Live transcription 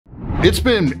It's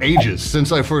been ages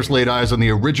since I first laid eyes on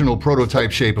the original prototype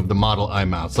shape of the Model I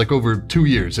mouse, like over 2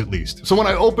 years at least. So when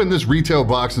I opened this retail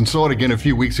box and saw it again a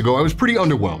few weeks ago, I was pretty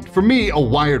underwhelmed. For me, a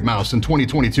wired mouse in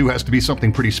 2022 has to be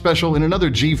something pretty special, and another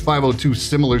G502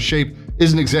 similar shape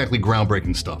isn't exactly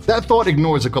groundbreaking stuff. That thought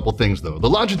ignores a couple things though. The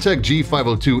Logitech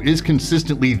G502 is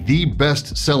consistently the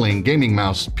best-selling gaming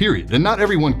mouse, period. And not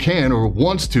everyone can or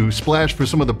wants to splash for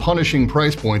some of the punishing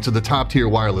price points of the top-tier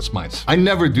wireless mice. I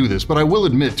never do this, but I will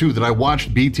admit too that I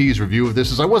watched BT's review of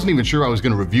this as I wasn't even sure I was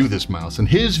going to review this mouse, and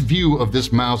his view of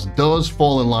this mouse does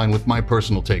fall in line with my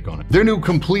personal take on it. Their new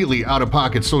completely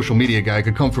out-of-pocket social media guy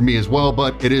could come for me as well,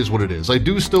 but it is what it is. I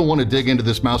do still want to dig into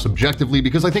this mouse objectively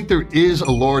because I think there is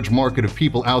a large market of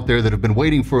people out there that have been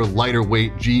waiting for a lighter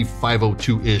weight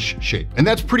G502-ish shape. And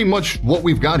that's pretty much what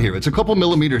we've got here. It's a couple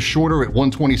millimeters shorter at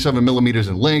 127 millimeters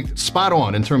in length, spot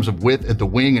on in terms of width at the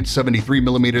wing at 73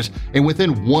 millimeters, and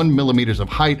within 1 millimeters of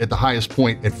height at the highest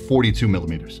point at 42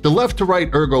 millimeters. The left to right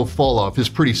ergo fall off is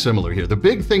pretty similar here. The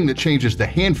big thing that changes the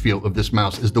hand feel of this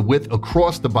mouse is the width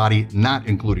across the body, not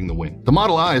including the wing. The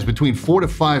Model I is between 4 to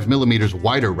 5 millimeters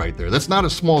wider right there. That's not a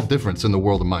small difference in the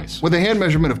world of mice. With a hand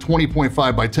measurement of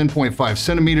 20.5 by 10.5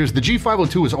 centimeters, the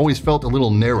G502 has always felt a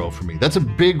little narrow for me. That's a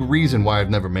big reason why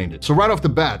I've never mained it. So right off the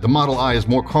bat, the Model I is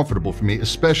more comfortable for me,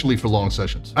 especially for long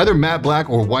sessions. Either matte black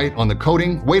or white on the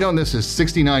coating. Weight on this is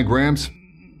 69 grams.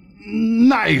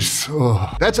 Nice!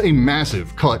 Ugh. That's a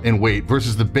massive cut in weight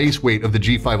versus the base weight of the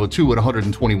G502 at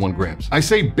 121 grams. I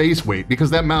say base weight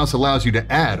because that mouse allows you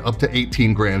to add up to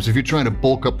 18 grams if you're trying to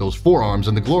bulk up those forearms,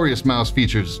 and the Glorious mouse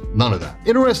features none of that.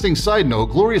 Interesting side note,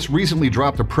 Glorious recently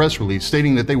dropped a press release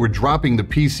stating that they were dropping the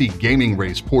PC gaming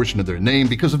race portion of their name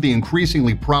because of the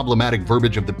increasingly problematic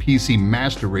verbiage of the PC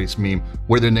master race meme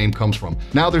where their name comes from.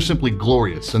 Now they're simply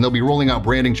Glorious, and they'll be rolling out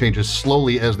branding changes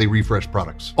slowly as they refresh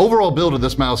products. Overall build of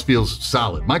this mouse feels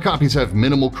solid. My copies have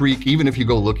minimal creak even if you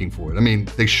go looking for it. I mean,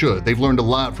 they should. They've learned a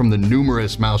lot from the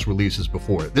numerous mouse releases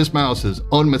before it. This mouse is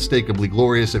unmistakably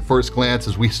Glorious at first glance,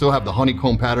 as we still have the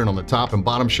honeycomb pattern on the top and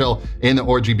bottom shell and the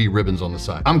RGB ribbons on the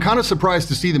side. I'm kind of surprised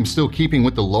to see them still keeping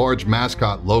with the large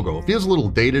mascot logo. It feels a little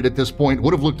dated at this point.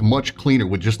 Would have looked much cleaner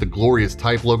with just the Glorious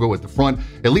type logo at the front.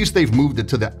 At least they've moved it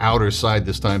to the outer side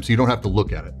this time so you don't have to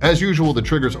look at it. As usual, the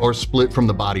triggers are split from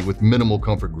the body with minimal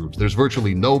comfort groups. There's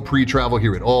virtually no pre-travel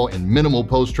here at all and minimal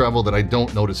post-travel that I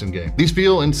don't notice in game. These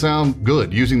feel and sound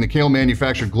good using the Kale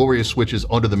manufactured Glorious switches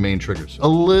under the main triggers. A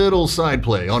little side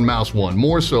play on mouse 1,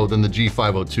 more so than the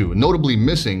G502. Notably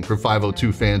missing for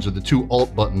 502 fans are the 2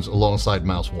 alt buttons alongside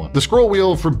mouse 1. The scroll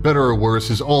wheel, for better or worse,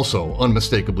 is also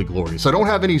unmistakably Glorious. I don't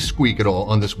have any squeak at all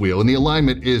on this wheel, and the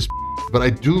alignment is but I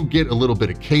do get a little bit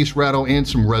of case rattle and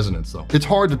some resonance though. It's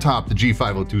hard to top the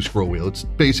G502 scroll wheel. It's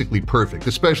basically perfect,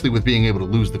 especially with being able to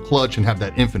lose the clutch and have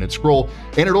that infinite scroll,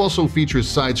 and it also features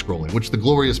side scrolling, which the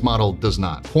Glorious model does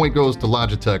not. Point goes to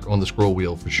Logitech on the scroll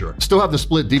wheel for sure. Still have the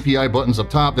split DPI buttons up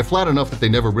top. They're flat enough that they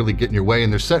never really get in your way,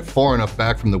 and they're set far enough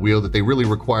back from the wheel that they really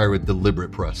require a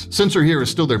deliberate press. Sensor here is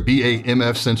still their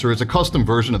BAMF sensor. It's a custom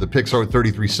version of the Pixar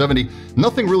 3370.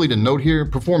 Nothing really to note here.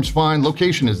 Performs fine.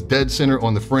 Location is dead center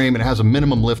on the frame and has a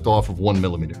minimum lift off of 1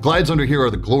 millimeter. Glides under here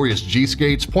are the Glorious G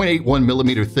skates, 0.81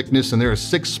 millimeter thickness, and there are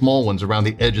 6 small ones around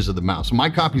the edges of the mouse. My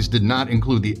copies did not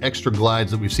include the extra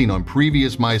glides that we've seen on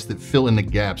previous mice that fill in the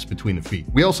gaps between the feet.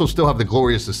 We also still have the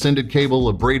Glorious Ascended cable,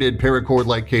 a braided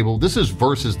paracord-like cable. This is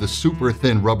versus the super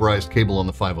thin rubberized cable on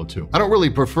the 502. I don't really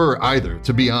prefer either,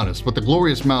 to be honest, but the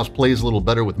Glorious mouse plays a little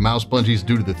better with mouse bungees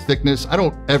due to the thickness. I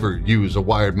don't ever use a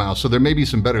wired mouse, so there may be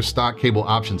some better stock cable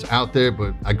options out there,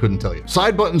 but I couldn't tell you.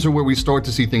 Side buttons are where we start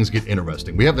to see things get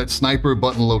interesting. We have that sniper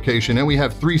button location, and we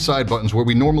have 3 side buttons where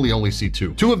we normally only see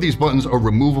 2. 2 of these buttons are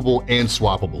removable and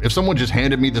swappable. If someone just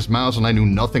handed me this mouse and I knew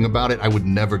nothing about it, I would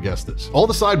never guess this. All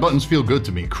the side buttons feel good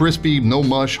to me. Crispy, no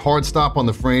mush, hard stop on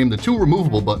the frame. The 2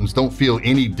 removable buttons don't feel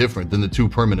any different than the 2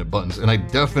 permanent buttons, and I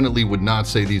definitely would not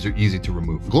say these are easy to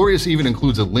remove. Glorious even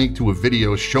includes a link to a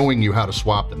video showing you how to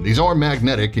swap them. These are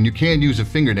magnetic, and you can use a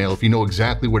fingernail if you know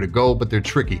exactly where to go, but they're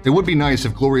tricky. It would be nice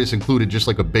if Glorious included just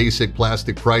like a basic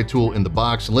plastic pry tool in the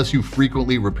box. Unless you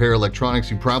frequently repair electronics,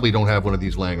 you probably don't have one of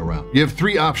these laying around. You have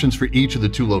 3 options for each of the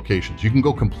 2 locations. You can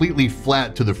go completely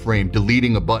flat to the frame,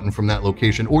 deleting a button from that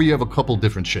location, or you have a couple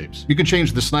different shapes. You can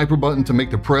change the sniper button to make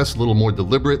the press a little more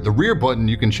deliberate. The rear button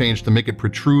you can change to make it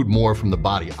protrude more from the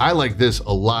body. I like this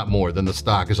a lot more than the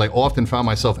stock, as I often found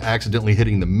myself accidentally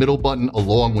hitting the middle button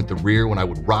along with the rear when I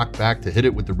would rock back to hit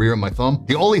it with the rear of my thumb.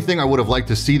 The only thing I would have liked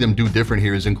to see them do different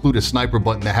here is include a sniper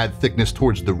button that had thickness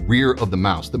towards the rear of the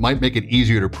mouse that might make it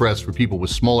easier to press for people with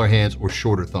smaller hands or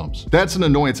shorter thumbs. That's an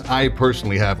annoyance I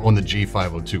personally have on the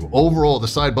G502. Overall, the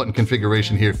side button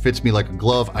configuration here fits me like a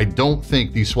glove. I don't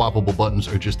think these swappable buttons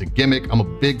are just a gimmick. I'm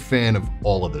a big fan of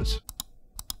all of this.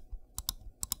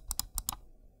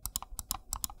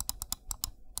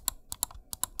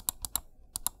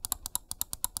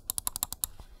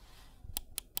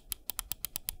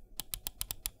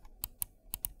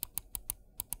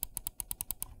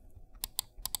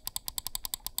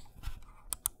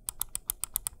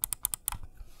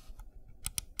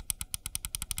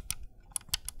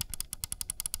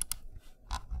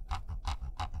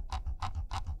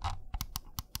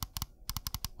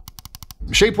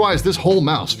 Shape-wise, this whole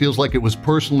mouse feels like it was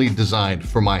personally designed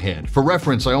for my hand. For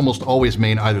reference, I almost always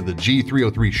main either the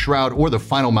G303 Shroud or the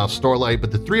Final Mouse Starlight,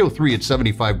 but the 303 at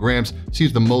 75 grams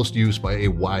sees the most use by a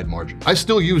wide margin. I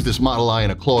still use this Model I in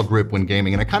a claw grip when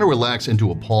gaming, and I kind of relax into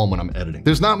a palm when I'm editing.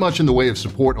 There's not much in the way of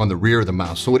support on the rear of the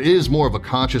mouse, so it is more of a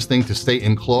conscious thing to stay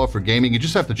in claw for gaming. You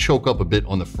just have to choke up a bit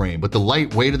on the frame, but the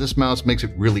light weight of this mouse makes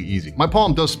it really easy. My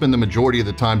palm does spend the majority of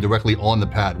the time directly on the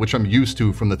pad, which I'm used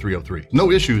to from the 303. No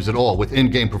issues at all with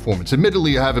in-game performance.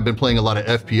 Admittedly, I haven't been playing a lot of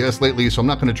FPS lately, so I'm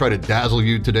not going to try to dazzle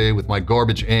you today with my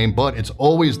garbage aim, but it's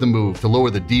always the move to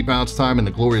lower the debounce time and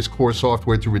the glorious core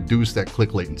software to reduce that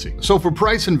click latency. So for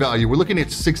price and value, we're looking at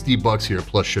 $60 here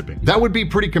plus shipping. That would be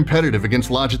pretty competitive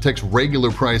against Logitech's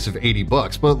regular price of $80,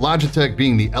 but Logitech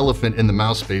being the elephant in the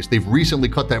mouse space, they've recently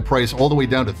cut that price all the way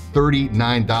down to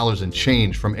 $39 and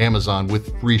change from Amazon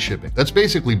with free shipping. That's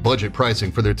basically budget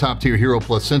pricing for their top-tier Hero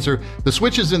Plus sensor. The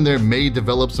switches in there may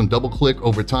develop some double-click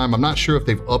over time. I'm not sure if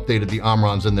they've updated the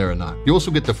Omrons in there or not. You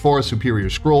also get the far superior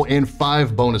scroll and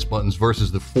 5 bonus buttons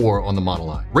versus the 4 on the Model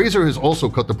I. Razer has also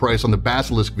cut the price on the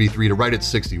Basilisk V3 to right at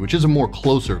 $60, which is a more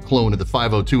closer clone of the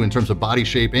 502 in terms of body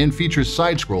shape and features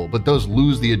side scroll, but does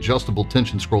lose the adjustable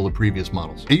tension scroll of previous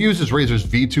models. It uses Razer's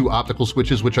V2 optical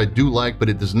switches, which I do like, but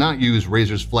it does not use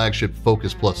Razer's flagship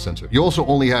Focus Plus sensor. You also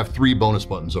only have 3 bonus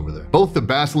buttons over there. Both the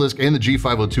Basilisk and the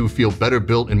G502 feel better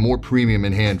built and more premium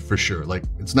in hand for sure. Like,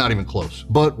 it's not even close.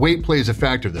 But weight plays a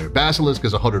factor there. Basilisk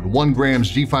is 101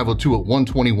 grams, G502 at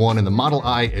 121, and the Model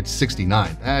I at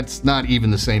 69. That's not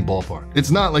even the same ballpark.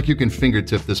 It's not like you can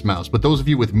fingertip this mouse, but those of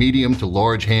you with medium to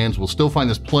large hands will still find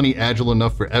this plenty agile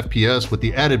enough for FPS, with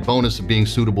the added bonus of being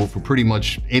suitable for pretty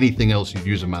much anything else you'd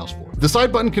use a mouse for. The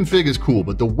side button config is cool,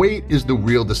 but the weight is the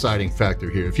real deciding factor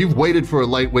here. If you've waited for a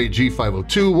lightweight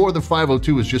G502 or the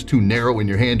 502 is just too narrow in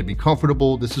your hand to be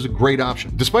comfortable, this is a great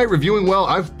option. Despite reviewing well,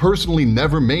 I've personally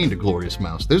never mained a Glorious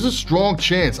mouse. There's a strong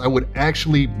chance I would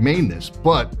actually main this,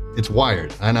 but it's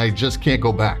wired and I just can't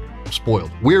go back.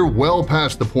 Spoiled. We're well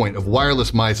past the point of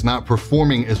wireless mice not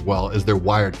performing as well as their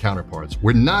wired counterparts.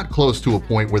 We're not close to a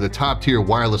point where the top tier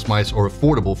wireless mice are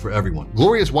affordable for everyone.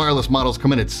 Glorious wireless models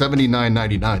come in at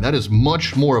 $79.99. That is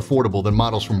much more affordable than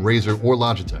models from Razer or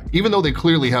Logitech. Even though they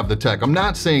clearly have the tech, I'm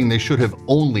not saying they should have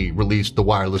only released the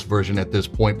wireless version at this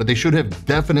point, but they should have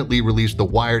definitely released the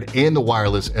wired and the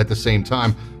wireless at the same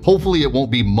time. Hopefully it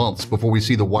won't be months before we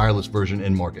see the wireless version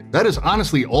in market. That is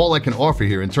honestly all I can offer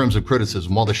here in terms of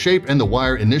criticism. While the shape and the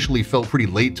wire initially felt pretty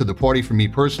late to the party for me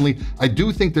personally, I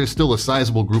do think there's still a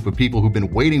sizable group of people who've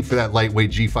been waiting for that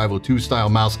lightweight G502 style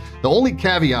mouse. The only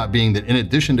caveat being that in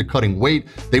addition to cutting weight,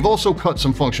 they've also cut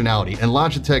some functionality, and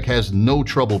Logitech has no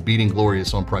trouble beating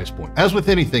Glorious on price point. As with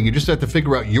anything, you just have to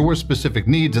figure out your specific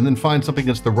needs and then find something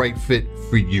that's the right fit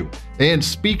for you. And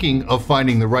speaking of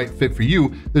finding the right fit for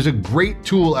you, there's a great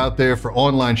tool out there for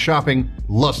online shopping,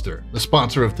 Lustre, the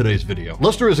sponsor of today's video.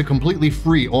 Lustre is a completely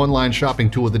free online shopping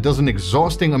tool that does an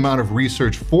exhausting amount of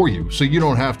research for you, so you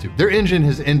don't have to. Their engine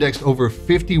has indexed over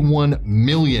 51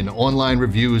 million online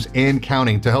reviews and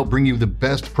counting to help bring you the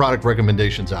best product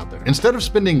recommendations out there. Instead of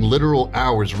spending literal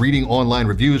hours reading online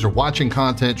reviews or watching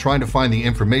content trying to find the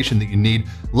information that you need,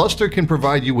 Lustre can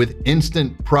provide you with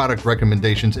instant product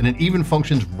recommendations, and it even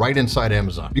functions right inside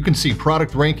Amazon. You can see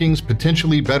product rankings,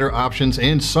 potentially better options,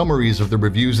 and summaries of the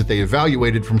reviews that they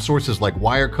evaluated from sources like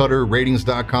Wirecutter,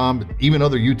 Ratings.com, and even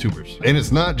other YouTubers. And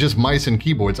it's not just mice and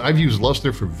keyboards. I've used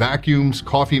Lustre for vacuums,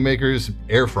 coffee makers,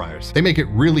 air fryers. They make it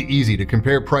really easy to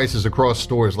compare prices across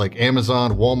stores like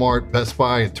Amazon, Walmart, Best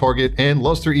Buy, and Target, and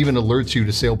Lustre even alerts you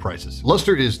to sale prices.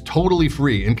 Lustre is totally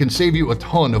free and can save you a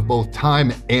ton of both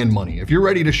time and money. If you're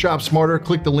ready to shop smarter,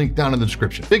 click the link down in the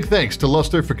description. Big thanks to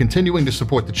Lustre for continuing to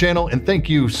support the channel, and thank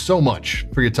you so much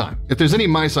for your time. If there's any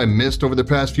mice I missed over the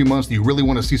past few months that you really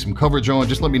want to see some coverage on,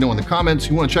 just let me know in the comments.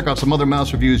 You want to check out some other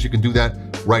mouse reviews, you can do that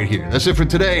right here. That's it for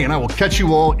today, and I will catch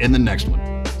you all in the next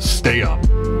one. Stay up.